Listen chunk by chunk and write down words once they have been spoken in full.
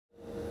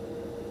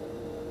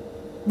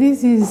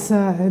This is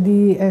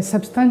the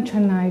substantia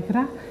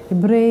nigra, a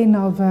brain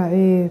of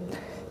a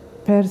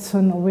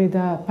person with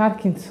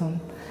Parkinson.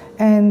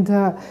 And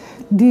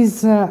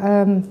these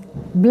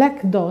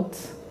black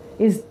dots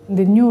is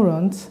the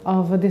neurons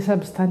of the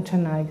substantia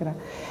nigra.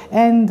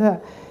 And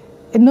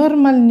a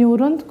normal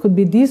neuron could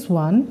be this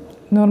one,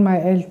 normal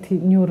healthy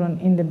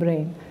neuron in the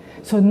brain.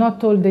 So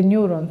not all the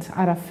neurons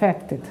are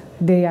affected.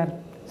 They are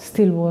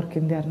still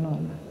working, they are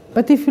normal.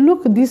 But if you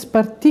look at this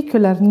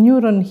particular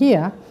neuron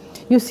here,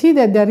 you see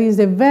that there is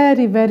a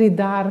very, very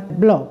dark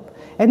blob.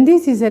 And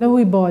this is a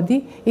Lewy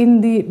body in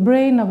the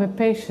brain of a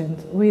patient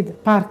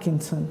with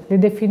Parkinson. The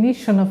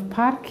definition of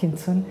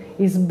Parkinson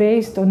is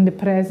based on the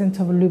presence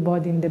of a Lewy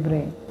body in the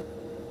brain.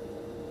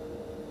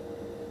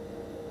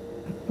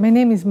 My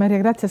name is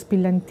Maria Grazia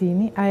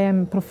Spillantini. I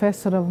am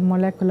professor of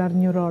molecular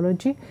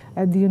neurology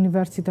at the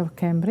University of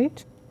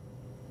Cambridge.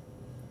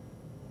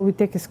 We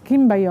take a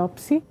skin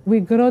biopsy, we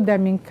grow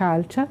them in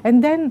culture,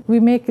 and then we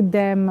make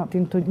them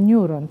into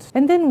neurons.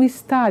 And then we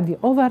study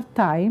over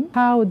time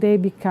how they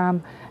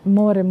become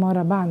more and more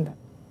abundant.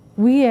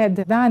 We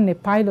had done a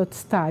pilot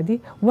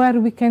study where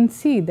we can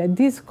see that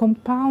these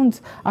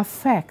compounds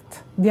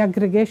affect the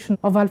aggregation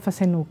of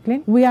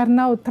alpha-synuclein. We are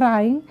now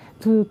trying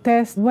to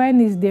test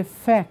when is the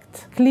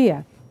effect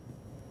clear.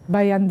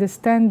 By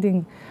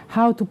understanding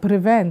how to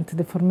prevent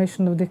the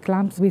formation of the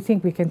clumps, we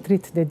think we can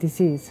treat the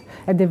disease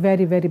at the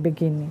very, very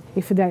beginning.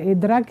 If a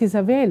drug is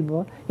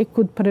available, it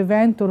could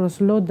prevent or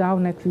slow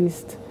down at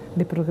least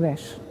the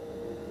progression.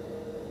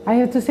 I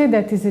have to say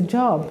that it's a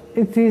job.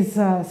 It is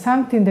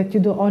something that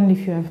you do only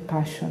if you have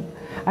passion.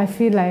 I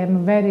feel I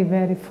am very,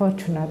 very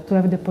fortunate to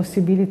have the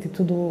possibility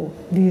to do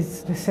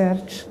this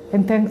research.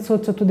 And thanks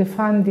also to the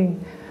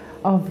funding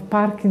of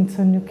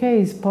Parkinson UK,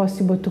 it's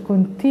possible to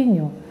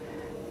continue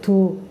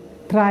to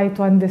try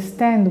to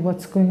understand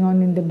what's going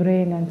on in the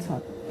brain and so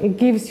on. It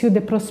gives you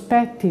the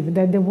perspective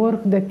that the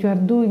work that you are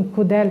doing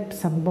could help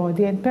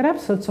somebody and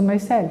perhaps also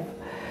myself.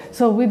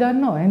 So we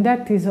don't know, and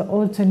that is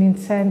also an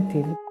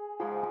incentive.